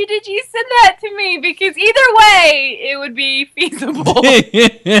you or did you send that to me? Because either way, it would be feasible.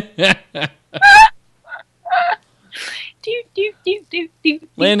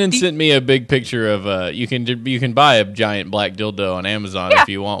 Landon sent me a big picture of you can buy a giant black dildo on Amazon if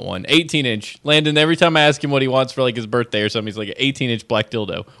you want one. 18-inch. Landon, every time I ask him what he wants for like his birthday or something, he's like an 18-inch black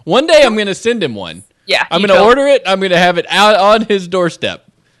dildo. One day I'm gonna send him one. Yeah. I'm gonna order it. I'm gonna have it out on his doorstep.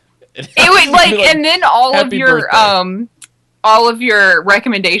 It would like, and then all of your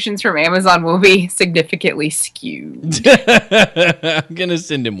recommendations from Amazon will be significantly skewed. I'm gonna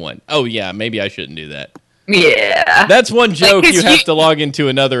send him one. Oh yeah, maybe I shouldn't do that. Yeah. That's one joke you have to log into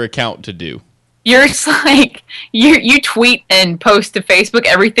another account to do. You're just like, you tweet and post to Facebook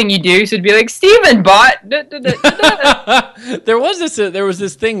everything you do, so it'd be like, Steven bought. There was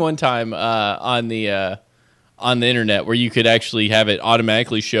this thing one time on the internet where you could actually have it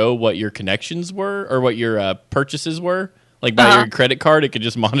automatically show what your connections were or what your purchases were. Like by your credit card, it could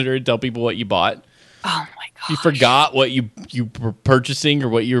just monitor and tell people what you bought. Oh my god! You forgot what you were purchasing or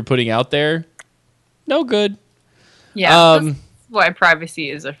what you were putting out there. No good. Yeah, that's why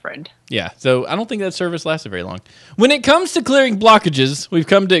privacy is a friend. Yeah, so I don't think that service lasted very long. When it comes to clearing blockages, we've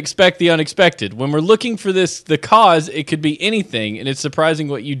come to expect the unexpected. When we're looking for the cause, it could be anything, and it's surprising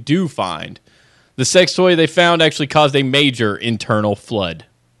what you do find. The sex toy they found actually caused a major internal flood.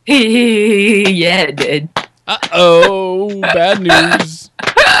 Yeah, it did. Uh-oh, bad news.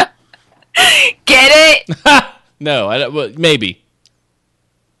 Get it? No, well, maybe.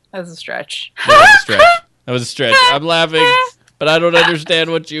 That was a stretch. That was a stretch. I'm laughing, but I don't understand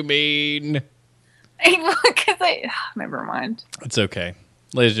what you mean. Never mind. It's okay.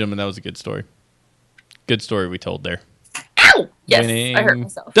 Ladies and gentlemen, that was a good story. Good story we told there. Ow! Yes, Winning. I hurt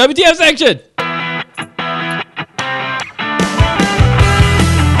myself. WTF section!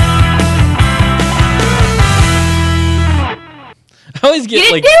 I always You get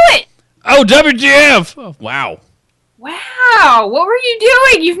didn't like, do it! oh, WTF! Oh, wow. Wow, what were you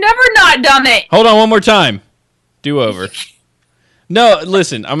doing? You've never not done it. Hold on one more time. Do over. No,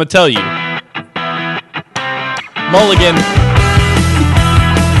 listen, I'm going to tell you. Mulligan.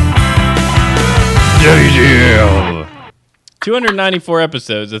 WTF. 294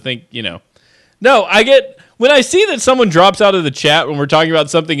 episodes, I think, you know. No, when I see that someone drops out of the chat when we're talking about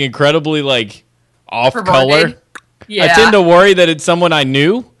something incredibly, like, off color, Perverted. Yeah. I tend to worry that it's someone I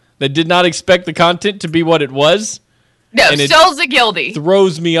knew that did not expect the content to be what it was. No, and it Soul's a guilty.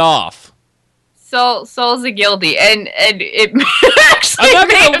 Throws me off. Soul's a guilty, and it actually not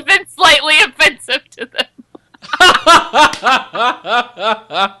may gonna- have been slightly offensive to them.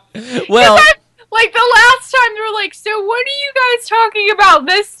 Well, Like the last time, they were like, "So what are you guys talking about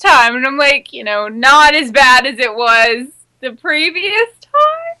this time?" And I'm like, not as bad as it was the previous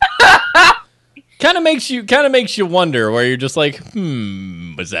time. kind of makes you wonder where you're just like,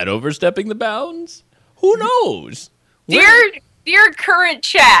 was that overstepping the bounds? Who knows? Dear current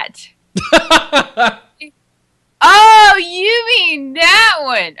chat. Oh, you mean that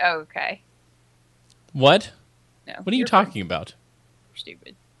one? Okay. What? No. What are you you're talking about?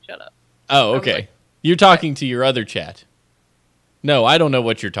 stupid. Shut up. Oh, okay. You're talking to your other chat. No, I don't know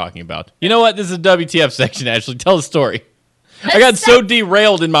what you're talking about. You know what? This is a WTF section, Ashley. Tell the story. I got so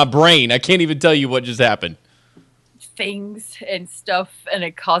derailed in my brain, I can't even tell you what just happened. Things and stuff and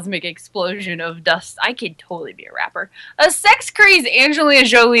a cosmic explosion of dust. I could totally be a rapper. A sex-crazed Angelina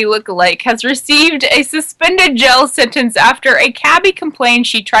Jolie lookalike has received a suspended jail sentence after a cabbie complained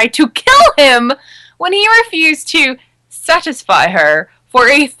she tried to kill him when he refused to satisfy her for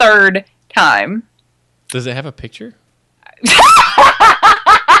a third time. Does it have a picture?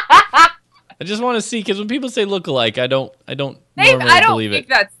 I just want to see, because when people say look-alike, I don't normally believe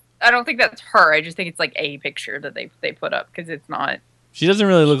it. I don't think that's her. I just think it's like a picture that they put up because it's not. She doesn't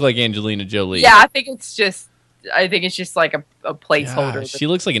really look like Angelina Jolie. Yeah, I think it's just like a placeholder. Gosh, she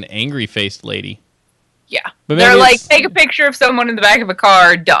looks like an angry-faced lady. Yeah. But They're maybe like, it's- take a picture of someone in the back of a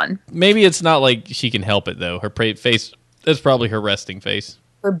car, done. Maybe it's not like she can help it, though. Her face, that's probably her resting face.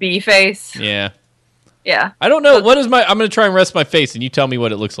 Her B face. Yeah. Yeah. I don't know. I'm going to try and rest my face, and you tell me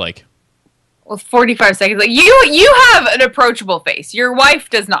what it looks like. Well, 45 seconds. Like you have an approachable face. Your wife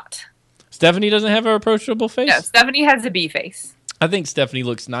does not. Stephanie doesn't have an approachable face? No, Stephanie has a B face. I think Stephanie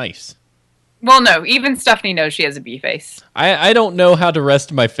looks nice. Well, no, even Stephanie knows she has a B face. I don't know how to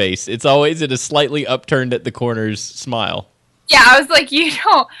rest my face. It's always at a slightly upturned at the corners smile. Yeah, I was like,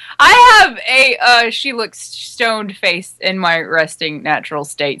 I have a she looks stoned face in my resting natural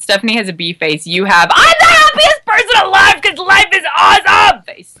state. Stephanie has a B face. You have, I'm the happiest person alive because life is awesome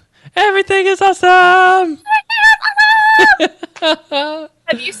face. Everything is awesome!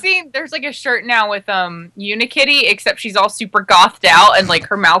 Have you seen, there's like a shirt now with Unikitty, except she's all super gothed out and like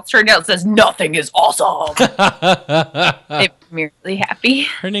her mouth's turned out. It says, nothing is awesome. It made me really happy.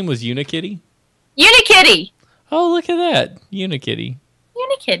 Her name was Unikitty? Unikitty! Oh, look at that. Unikitty.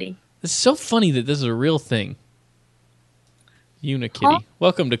 Unikitty. It's so funny that this is a real thing. Unikitty. Huh?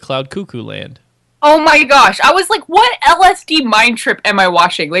 Welcome to Cloud Cuckoo Land. Oh my gosh. I was like, what LSD mind trip am I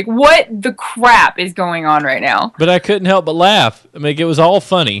watching? Like, what the crap is going on right now? But I couldn't help but laugh. I mean, it was all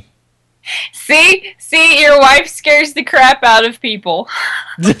funny. See, your wife scares the crap out of people.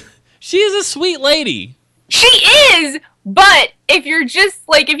 She is a sweet lady. She is, but if you're just,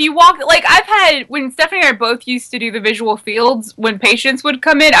 like, if you walk, like, I've had, when Stephanie and I both used to do the visual fields, when patients would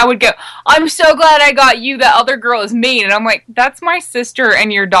come in, I would go, I'm so glad I got you, that other girl is mean. And I'm like, that's my sister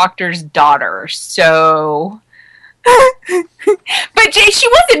and your doctor's daughter, so... But Jay, she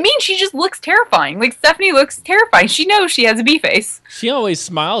wasn't mean, she just looks terrifying. Like, Stephanie looks terrifying. She knows she has a B face. She always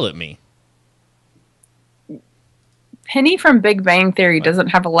smiled at me. Penny from Big Bang Theory doesn't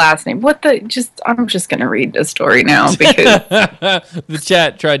have a last name. I'm just gonna read the story now because The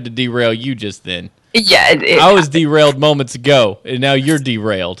chat tried to derail you just then. yeah, I was derailed moments ago, and now you're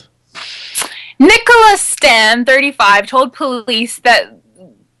derailed. Nicholas Stan, 35, told police that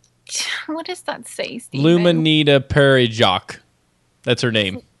what does that say, Steven? Luminita Perijoc. That's her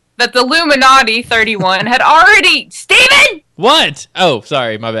name. That the Illuminati, 31, had already Steven! What? Oh,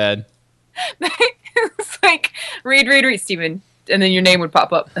 sorry, my bad. It's like read, Steven. And then your name would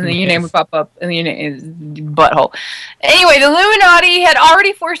pop up, and then your name would pop up, and then your name is butthole. Anyway, the Illuminati had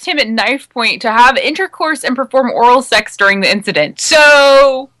already forced him at knife point to have intercourse and perform oral sex during the incident.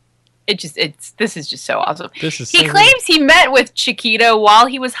 So, This is just so awesome. This is He so claims he met with Chiquita while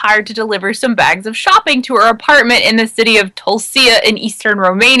he was hired to deliver some bags of shopping to her apartment in the city of Tulcea in eastern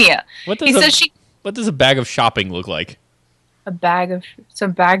Romania. What He does says what does a bag of shopping look like?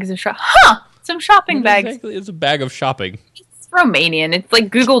 some bags of some shopping What bags. exactly is a bag of shopping? It's Romanian. It's like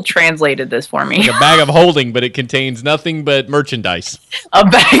Google translated this for me. Like a bag of holding, but it contains nothing but merchandise. A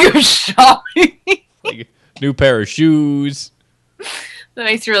bag of shopping. Like a new pair of shoes. That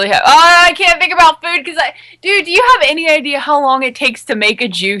makes you really happy. Oh, I can't think about food because dude, do you have any idea how long it takes to make a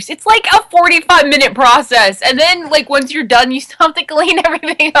juice? It's like a 45-minute process, and then like once you're done, you still have to clean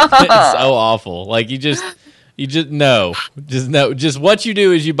everything up. It's so awful. Like you just what you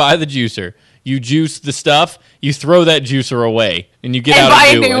do is you buy the juicer, you juice the stuff, you throw that juicer away, and you get And out buy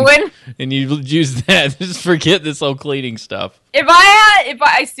a a new new one, one. and you use that. Just forget this whole cleaning stuff. If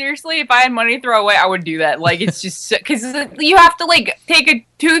I had money to throw away, I would do that. Like it's just because you have to like take a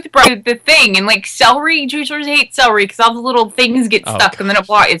toothbrush, the thing, and like celery juicers hate celery because all the little things get stuck, and then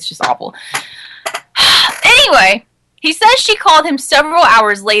it's just awful. Anyway. He says she called him several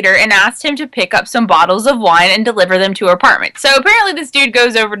hours later and asked him to pick up some bottles of wine and deliver them to her apartment. So apparently this dude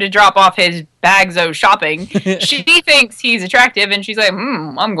goes over to drop off his bags of shopping. She thinks he's attractive, and she's like,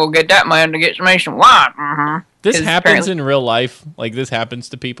 I'm going to get that man to get some wine. Mm-hmm. This happens in real life. Like this happens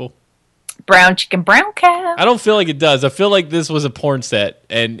to people. Brown chicken, brown cow. I don't feel like it does. I feel like this was a porn set,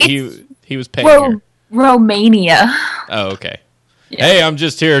 and he was paying her. Romania. Oh, okay. Yeah. Hey, I'm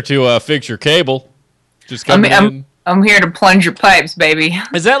just here to fix your cable. Just coming in. I'm here to plunge your pipes, baby.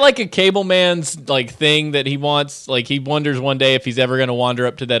 Is that like a cable man's like thing that he wants? Like he wonders one day if he's ever going to wander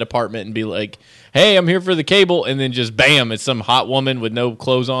up to that apartment and be like, "Hey, I'm here for the cable," and then just bam, it's some hot woman with no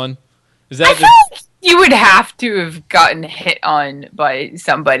clothes on. Is that? I feel like you would have to have gotten hit on by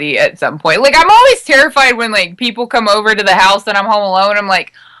somebody at some point. Like I'm always terrified when like people come over to the house and I'm home alone. I'm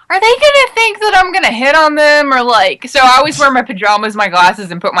like, are they gonna think that I'm gonna hit on them or like? So I always wear my pajamas, my glasses,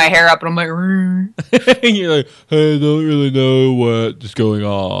 and put my hair up, and I'm like, You're like, hey, I don't really know what's going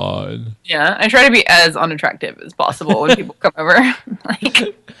on. yeah. I try to be as unattractive as possible when people come over.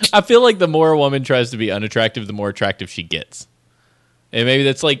 Like, I feel like the more a woman tries to be unattractive, the more attractive she gets. And maybe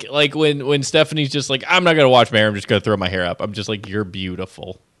that's like when Stephanie's just like, I'm not gonna wash my hair, I'm just gonna throw my hair up. I'm just like, you're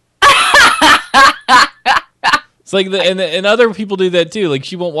beautiful. It's like and other people do that too. Like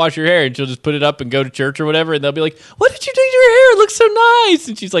she won't wash her hair and she'll just put it up and go to church or whatever, and they'll be like, "What did you do to your hair? It looks so nice."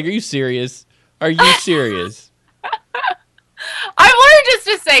 And she's like, "Are you serious? Are you serious?" I've learned just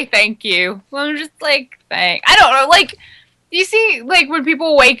to say thank you. I'm just like, thank. I don't know. Like, you see, like when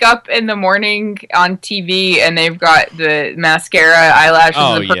people wake up in the morning on TV and they've got the mascara, eyelashes,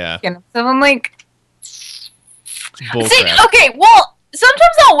 Oh, and yeah. and stuff. I'm like, Bull see, crap. okay, well,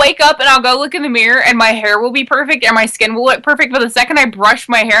 sometimes I'll wake up and I'll go look in the mirror and my hair will be perfect and my skin will look perfect, but the second I brush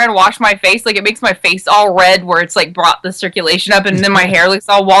my hair and wash my face, like it makes my face all red where it's like brought the circulation up and then my hair looks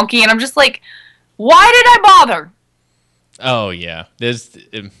all wonky and I'm just like, why did I bother? Oh yeah. There's,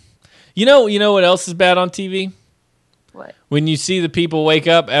 you know what else is bad on TV? What? When you see the people wake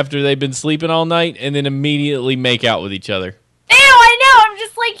up after they've been sleeping all night and then immediately make out with each other. Ew, I know. I'm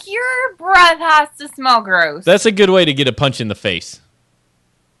just like, your breath has to smell gross. That's a good way to get a punch in the face.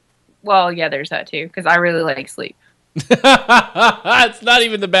 Well, yeah, there's that too, because I really like sleep. It's not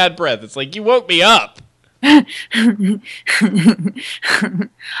even the bad breath. It's like, you woke me up.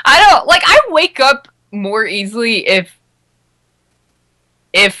 I don't, like, I wake up more easily if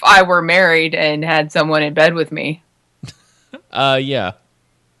I were married and had someone in bed with me. Yeah.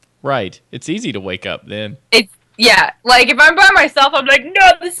 Right. It's easy to wake up then. Yeah, like, if I'm by myself, I'm like,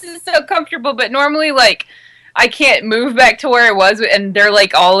 no, this is so comfortable, but normally, like, I can't move back to where I was, and they're,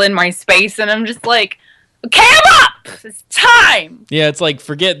 like, all in my space, and I'm just like, okay, I'm up! It's time! Yeah, it's like,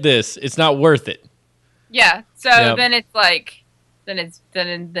 forget this. It's not worth it. Yeah, so Yep. then it's like, it's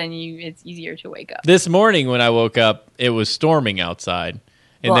easier to wake up. This morning when I woke up, it was storming outside.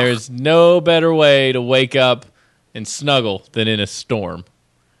 And Ugh. there's no better way to wake up and snuggle than in a storm.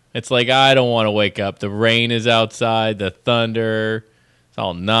 It's like, I don't want to wake up. The rain is outside, the thunder. It's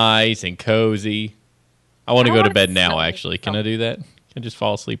all nice and cozy. I want to I go to wanna bed now, snuggle. actually. Can I do that? Can I just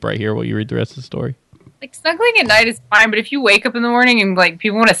fall asleep right here while you read the rest of the story? Like, snuggling at night is fine, but if you wake up in the morning and, like,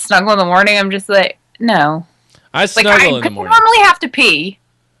 people want to snuggle in the morning, I'm just like, no. I Like, snuggle in the I morning. normally have to pee.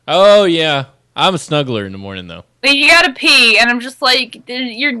 Oh, yeah. I'm a snuggler in the morning, though. Like, you gotta pee, and I'm just like,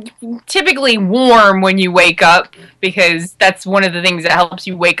 you're typically warm when you wake up, because that's one of the things that helps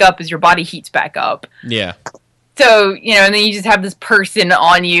you wake up is your body heats back up. Yeah. So, you know, and then you just have this person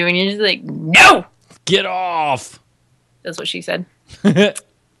on you, and you're just like, no! Get off! That's what she said. Where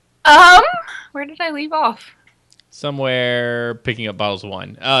did I leave off? Somewhere picking up bottles of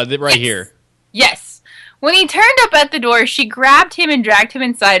wine. Right here. Yes. When he turned up at the door, she grabbed him and dragged him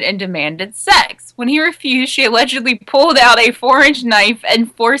inside and demanded sex. When he refused, she allegedly pulled out a 4-inch knife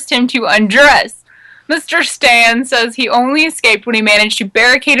and forced him to undress. Mr. Stan says he only escaped when he managed to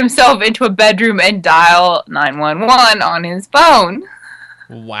barricade himself into a bedroom and dial 911 on his phone.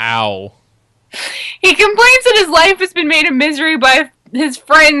 Wow. He complains that his life has been made a misery by his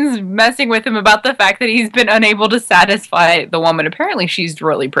friends messing with him about the fact that he's been unable to satisfy the woman. Apparently she's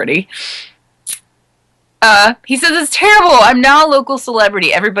really pretty. He says, it's terrible. I'm now a local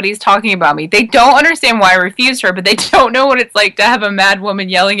celebrity. Everybody's talking about me. They don't understand why I refused her, but they don't know what it's like to have a mad woman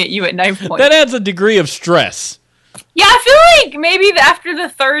yelling at you at knife point. That adds a degree of stress. Yeah, I feel like maybe after the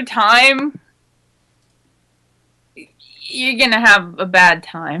third time, you're going to have a bad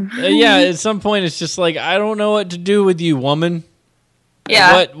time. Yeah, at some point it's just like, I don't know what to do with you, woman.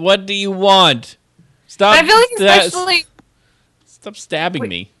 Yeah. What do you want? Stop. I feel like especially... Stop stabbing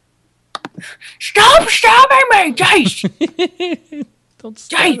me. Stop stabbing me, Jace! Don't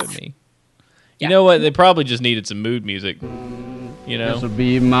stab at me. You know what? They probably just needed some mood music. You know? This'll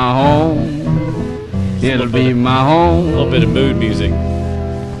be my home. It'll be my home. A little bit of mood music.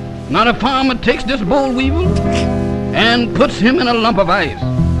 Now the farmer takes this boll weevil and puts him in a lump of ice.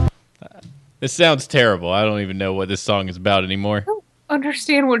 This sounds terrible. I don't even know what this song is about anymore. I don't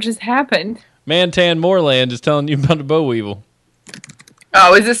understand what just happened. Mantan Moorland is telling you about a boll weevil.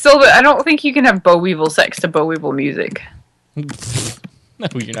 Oh, is it still... I don't think you can have boll weevil sex to boll weevil music. No,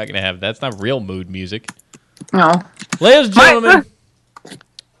 you're not going to have that. That's not real mood music. No. Ladies and gentlemen...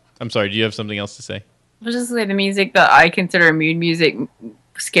 I'm sorry, do you have something else to say? I was just say the music that I consider mood music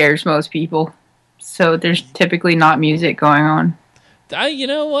scares most people. So there's typically not music going on. You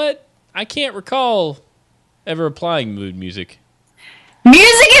know what? I can't recall ever applying mood music.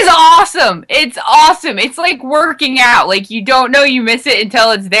 Music is awesome. It's awesome. It's like working out. Like you don't know you miss it until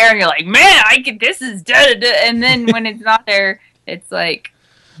it's there, and you're like, man, this is da da da. And then when it's not there, it's like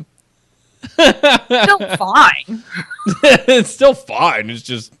still fine. It's still fine. It's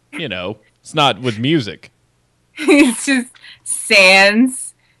just it's not with music. It's just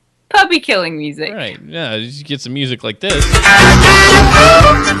sans puppy killing music. Right? Yeah, you just get some music like this.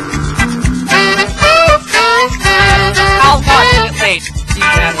 I'll watch it later.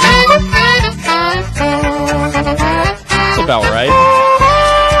 That's about right.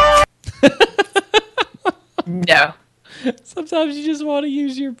 No. Sometimes you just want to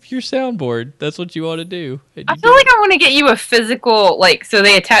use your soundboard. That's what you want to do. I feel like I want to get you a physical, so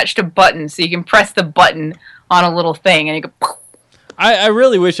they attached a button, so you can press the button on a little thing, and you go... I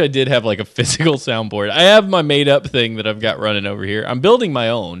really wish I did have a physical soundboard. I have my made-up thing that I've got running over here. I'm building my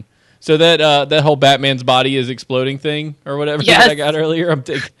own. So that whole Batman's body is exploding thing or whatever that I got earlier,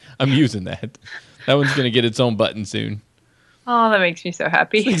 I'm using that. That one's going to get its own button soon. Oh, that makes me so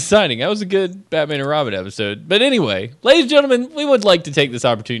happy. It's exciting. That was a good Batman and Robin episode. But anyway, ladies and gentlemen, we would like to take this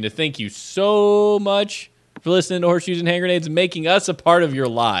opportunity to thank you so much for listening to Horseshoes and Hand Grenades and making us a part of your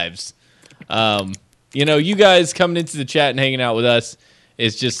lives. You guys coming into the chat and hanging out with us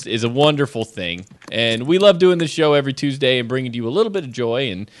is a wonderful thing. And we love doing this show every Tuesday and bringing you a little bit of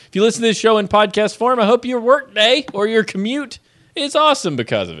joy. And if you listen to this show in podcast form, I hope your work day or your commute is awesome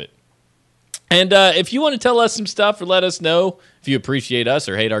because of it. And if you want to tell us some stuff or let us know if you appreciate us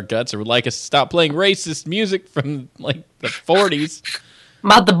or hate our guts or would like us to stop playing racist music from the 40s.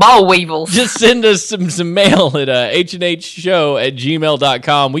 About the ball weevils. Just send us some mail at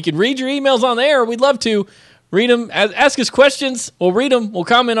hnhshow@gmail.com. We can read your emails on there. We'd love to. Read them. Ask us questions. We'll read them. We'll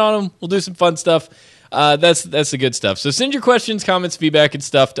comment on them. We'll do some fun stuff. That's the good stuff. So send your questions, comments, feedback, and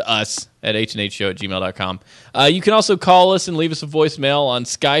stuff to us at hnhshow@gmail.com. You can also call us and leave us a voicemail on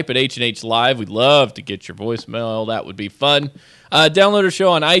Skype at HNH Live. We'd love to get your voicemail. That would be fun. Download our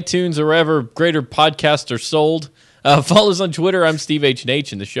show on iTunes or wherever greater podcasts are sold. Follow us on Twitter. I'm Steve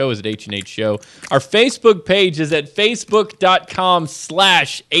HNH, and the show is at HNH Show. Our Facebook page is at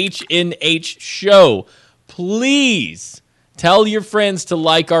facebook.com/HNH Show. Please tell your friends to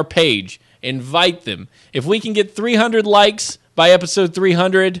like our page. Invite them. If we can get 300 likes by episode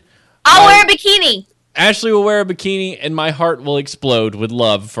 300, I'll wear a bikini. Ashley will wear a bikini, and my heart will explode with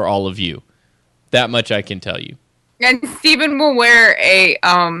love for all of you. That much I can tell you. And Steven will wear a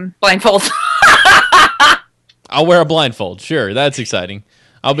blindfold. I'll wear a blindfold. Sure, that's exciting.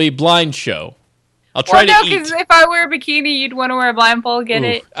 I'll be blind show. I'll try to eat. Because if I wear a bikini, you'd want to wear a blindfold, get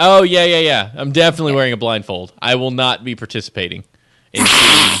it? Oh, yeah. I'm definitely wearing a blindfold. I will not be participating in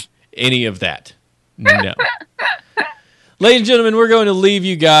any of that. No. Ladies and gentlemen, we're going to leave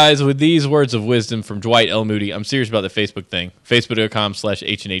you guys with these words of wisdom from Dwight L. Moody. I'm serious about the Facebook thing.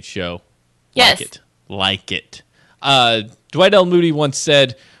 Facebook.com/HNH Show. Yes. Like it. Dwight L. Moody once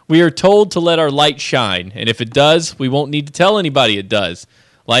said, "We are told to let our light shine, and if it does, we won't need to tell anybody it does.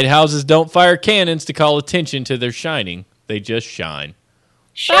 Lighthouses don't fire cannons to call attention to their shining. They just shine."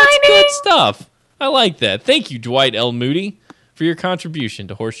 Shining. That's good stuff. I like that. Thank you, Dwight L. Moody, for your contribution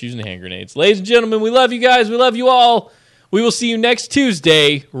to Horseshoes and Hand Grenades. Ladies and gentlemen, we love you guys. We love you all. We will see you next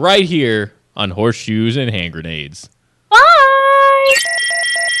Tuesday right here on Horseshoes and Hand Grenades. Bye.